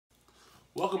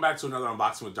Welcome back to another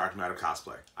unboxing with Sharknado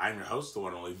Cosplay. I'm your host, the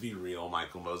one and only The Real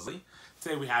Michael Mosley.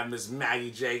 Today we have Miss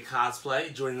Maggie J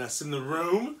Cosplay joining us in the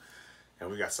room, and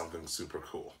we got something super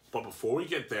cool. But before we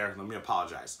get there, let me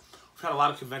apologize. We've had a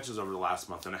lot of conventions over the last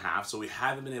month and a half, so we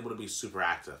haven't been able to be super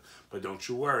active. But don't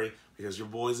you worry, because your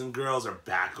boys and girls are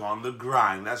back on the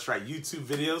grind. That's right, YouTube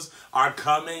videos are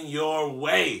coming your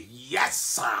way. Yes,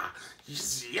 sir.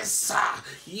 Yes, yes, sir.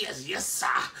 Yes, yes, sir.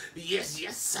 Yes,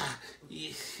 yes, sir.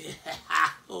 Yeah.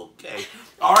 Okay.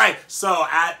 All right. So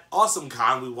at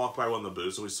AwesomeCon, we walked by one of the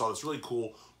booths and we saw this really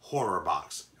cool horror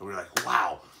box, and we were like,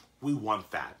 "Wow, we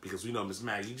want that," because we know Miss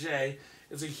Maggie J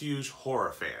is a huge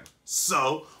horror fan.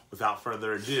 So without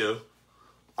further ado,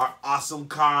 our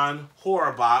AwesomeCon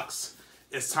horror box.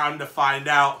 It's time to find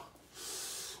out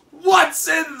what's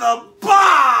in the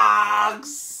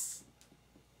box.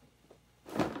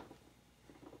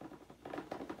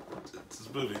 It's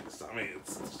a movie. It's not me.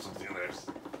 It's something in there.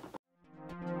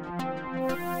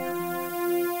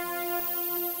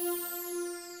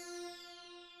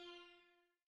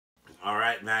 All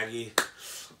right, Maggie.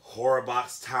 Horror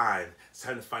box time. It's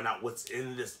time to find out what's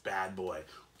in this bad boy.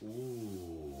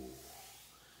 Ooh.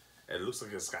 It looks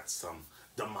like it's got some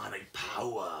demonic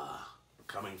power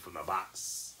coming from the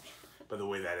box by the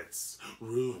way that it's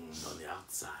ruined on the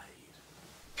outside.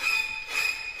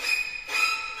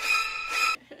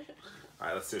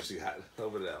 Alright, let's see what she got.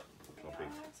 Open it up. Okay,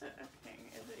 is it,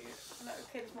 no,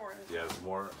 okay, there's more. Yeah, there's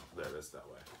more. There it is that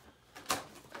way.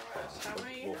 How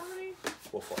many?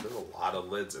 Well, there's a lot of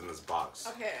lids in this box.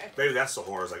 Okay. Maybe that's the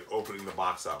horror, is like opening the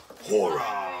box up. Horror!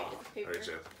 Paper. Alright,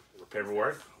 Jen.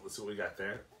 Paperwork. Let's see what we got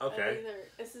there. Okay.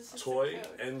 Toy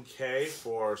NK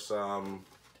for some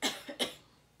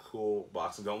cool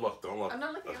boxing. Don't look. Don't look. I'm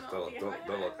not looking.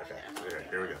 Don't look. Okay.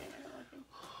 Here we go.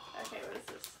 Okay, what is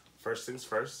this? First things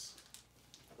first.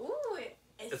 Ooh,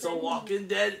 it's a Walking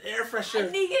Dead air freshener.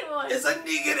 A Negan one. It's a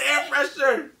Negan air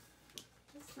freshener.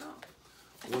 It's not.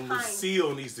 When the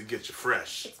seal needs to get you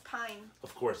fresh. It's pine.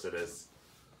 Of course it is.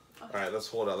 Okay. All right, let's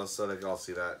hold out. Let's so they can all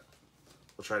see that.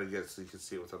 We'll try to get it so you can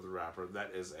see it without the wrapper.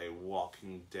 That is a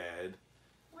Walking Dead.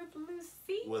 With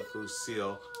Lucille. With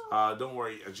Lucille. Don't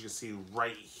worry, as you can see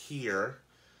right here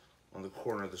on the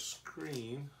corner of the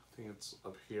screen, I think it's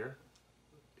up here.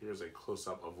 Here's a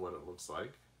close-up of what it looks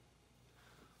like.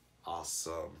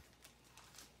 Awesome.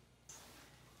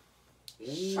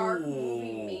 Shark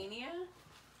movie mania?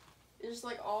 Is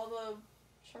like all the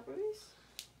shark movies?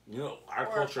 You know, our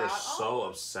culture is so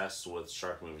obsessed with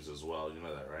shark movies as well. You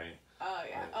know that, right? Oh,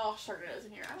 yeah. Oh, Sharknado's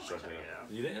in here. I don't like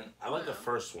Sharknado. You didn't? I like the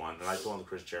first one, and I like the one with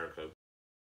Chris Jericho.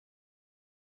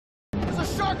 There's a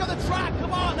shark on the track!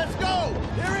 Come on, let's go!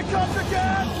 Here he comes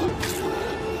again!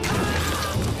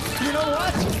 You know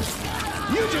what?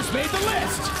 You just made the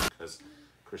list! Because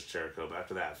Chris Jericho, but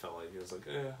after that, I felt like he was like,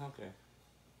 okay.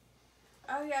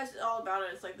 Oh, yeah, it's all about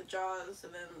it. It's like the Jaws,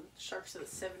 and then sharks of the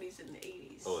 70s and the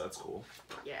 80s. Oh, that's cool.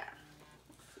 Yeah.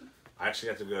 I actually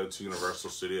got to go to Universal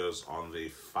Studios on the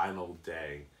final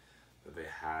day that they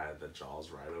had the Jaws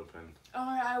ride open.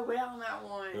 Oh, yeah, I went on that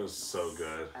one. It was so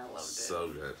good. I loved it. So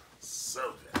good.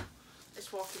 So good.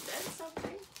 It's Walking Dead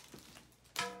something?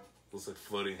 Looks like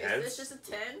floating heads. Is this just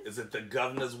a 10? Is it the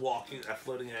governor's walking at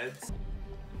floating heads?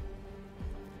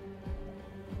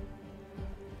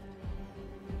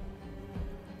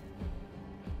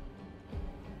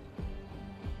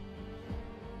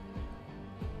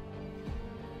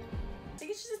 I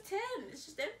think it's just a 10. It's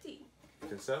just empty. You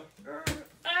think so? That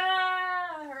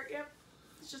hurt. Yep.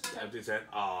 It's just a 10. Empty 10?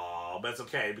 Oh, but it's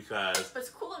okay because... But it's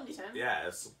a cool empty 10. Yeah,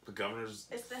 it's the governor's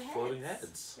it's the heads. floating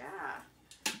heads.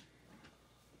 Yeah.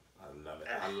 I love it.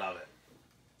 I love it.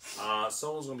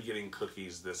 Someone's going to be getting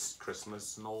cookies this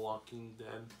Christmas. No Walking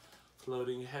Dead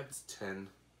floating heads 10.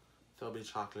 There'll be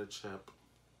chocolate chip.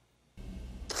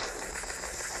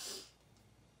 Is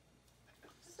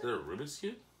it a Rubik's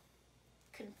Cube?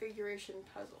 Configuration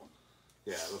puzzle.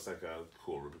 Yeah, it looks like a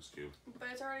cool Rubik's Cube. But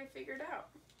it's already figured out.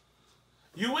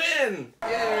 You win! Yay!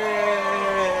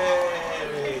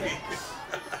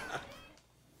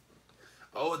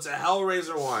 Oh, it's a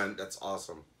Hellraiser one. That's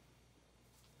awesome.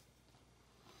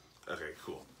 Okay,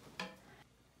 cool.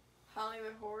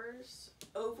 Hollywood Horrors.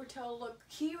 Overtell look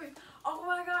cute. Oh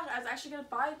my gosh, I was actually gonna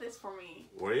buy this for me.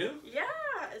 Were you? Yeah,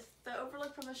 it's the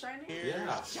overlook from The Shining. Yeah.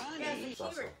 Yeah, it's the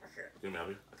Awesome. key. You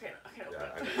maybe? Okay,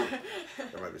 Yeah,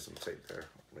 there might be some tape there.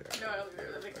 No, I don't think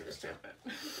I think I just tapped it.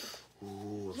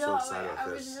 Ooh, I'm Yo, so excited I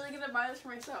about was this. really gonna buy this for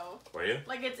myself. Were you?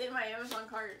 Like, it's in my Amazon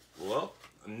cart. Well,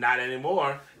 not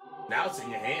anymore. Now it's in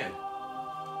your hand.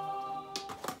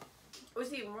 It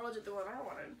was even more legit than what I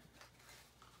wanted.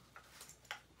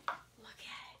 Look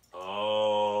at it.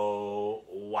 Oh,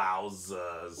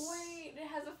 wowzers. Wait, it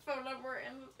has a phone number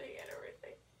and the thing and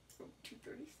everything.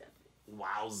 237.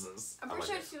 Wowzers. I'm pretty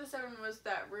sure 207 was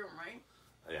that room, right?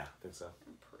 Yeah, I think so.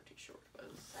 I'm pretty sure it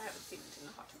was. I haven't seen it in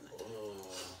a hot minute. Oh.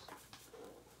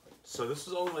 So this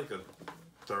was only like a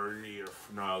 $30 or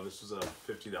no, this was a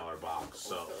 $50 box.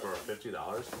 So for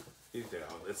 $50, you think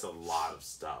it's a lot of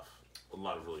stuff, a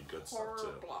lot of really good Horror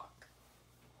stuff too. block,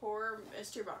 horror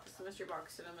mystery box, a mystery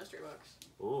box, and a mystery box.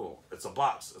 Ooh, it's a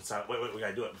box inside. Wait, we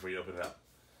gotta do it before you open it up.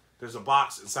 There's a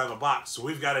box inside the box, so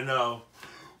we've got to know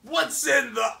what's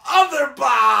in the other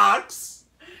box.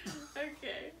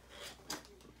 Okay.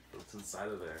 What's inside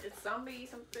of there? It's zombie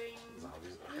something.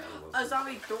 Zombies. A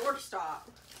zombie doorstop.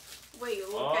 Wait,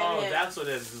 look at Oh, it. that's what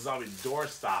it is. It's a zombie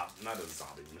doorstop, not a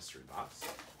zombie mystery box.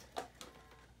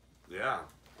 Yeah.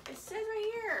 It says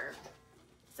right here.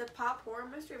 It's a pop horror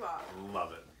mystery box.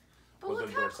 Love it. But With look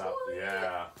the how doorstop. cool it is.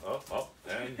 Yeah. Oh,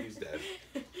 and he's dead.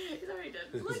 He's already dead.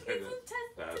 He's Look, it's already intense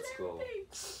dead. and That's cool. everything.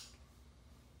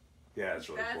 Yeah, it's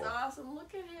really That's cool. awesome.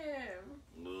 Look at him.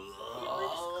 He looks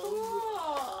Oh. cool.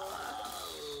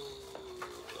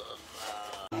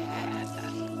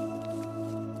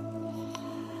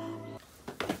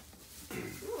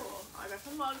 Ooh, I got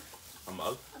some mug. A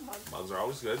mug? A mug. Mugs are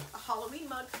always good. A Halloween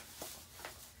mug.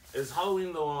 Is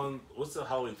Halloween the one? What's the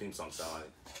Halloween theme song sound like?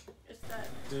 It's that.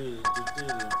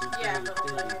 Yeah,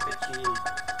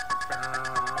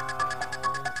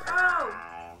 Oh!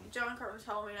 John Carpenter's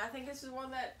Halloween. I think this is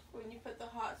one that when you put the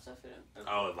hot stuff in it.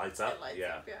 Oh, it lights up? It lights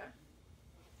Yeah. up, yeah.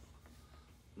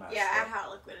 Nice. Yeah, add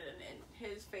hot liquid and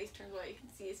his face turns white. You can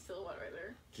see his silhouette right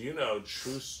there. Do you know,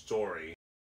 true story,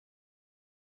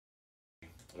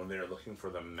 when they were looking for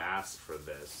the mask for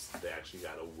this, they actually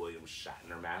got a William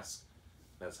Shatner mask.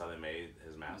 That's how they made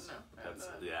his mask. No, That's,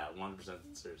 no. yeah, 100%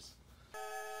 serious.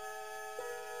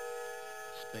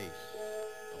 Space,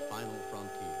 the final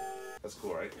frontier. That's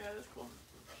cool, right? Yeah, that's cool.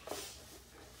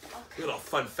 Little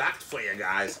fun fact for you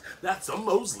guys. That's a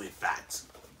Mosley fact.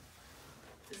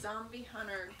 Zombie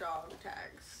hunter dog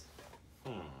tags.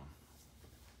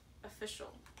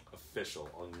 Official. Official.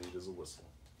 All you need is a whistle.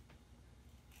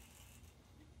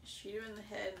 Shoot you in the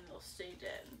head and they'll stay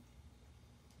dead.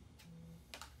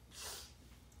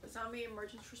 The zombie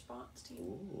emergency response team.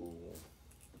 Ooh.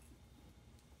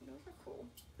 Those are cool.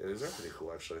 Yeah, these are pretty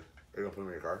cool, actually. Are you going to put them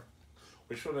in your car?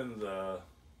 Which one in the...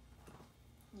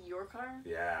 Your car?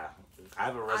 Yeah. I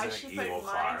have a I Resident should Evil put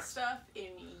my car. stuff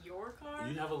in your car?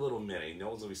 You have a little mini. No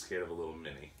one's going to be scared of a little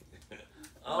mini.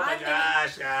 Oh My my name-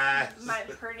 gosh, guys.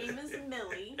 Her name is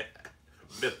Millie.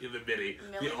 Millie the Mini.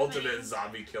 Millie The the ultimate Mini.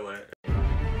 zombie killer.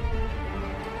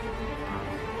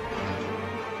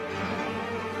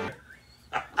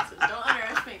 So don't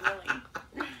underestimate Millie.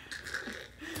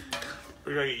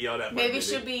 We're going to get yelled at by Maybe Millie. it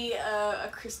should be a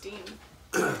Christine.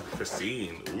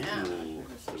 Christine. Ooh. Yeah.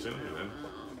 Christine, then.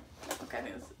 Okay, I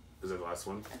think it's Is that the last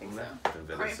one? I think in so. there? And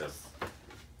then it's Krampus.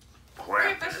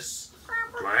 Krampus.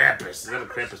 Krampus. Is that a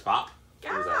Krampus pop?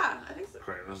 Yeah, Or is that I think so.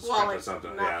 Krampus, Well, Krampus like,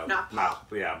 something. not- Yeah. not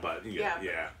pop. Yeah, but you get,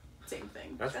 Yeah. yeah. Same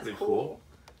thing. That's pretty cool.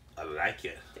 I like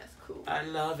it. That's cool. I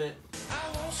love it.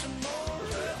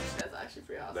 That's actually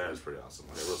pretty awesome. That is pretty awesome.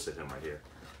 Okay, we'll sit him right here.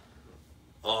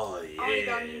 Oh, you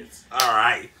got me. yes. All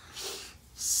right.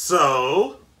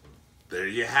 So, there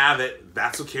you have it.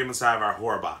 That's what came inside of our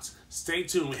horror box. Stay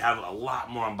tuned. We have a lot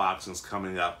more unboxings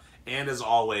coming up. And as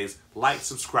always, like,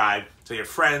 subscribe, tell your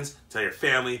friends, tell your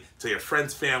family, tell your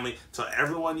friends' family, tell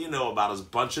everyone you know about us,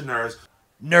 bunch of nerds.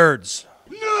 Nerds.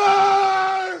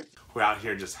 We're out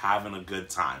here just having a good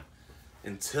time.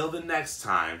 Until the next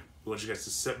time, we want you guys to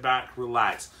sit back,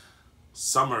 relax.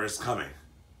 Summer is coming.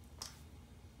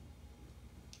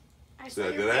 I Did I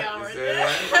said do your that? way You right said there.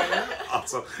 that?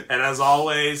 Awesome. And as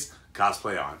always,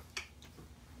 cosplay on.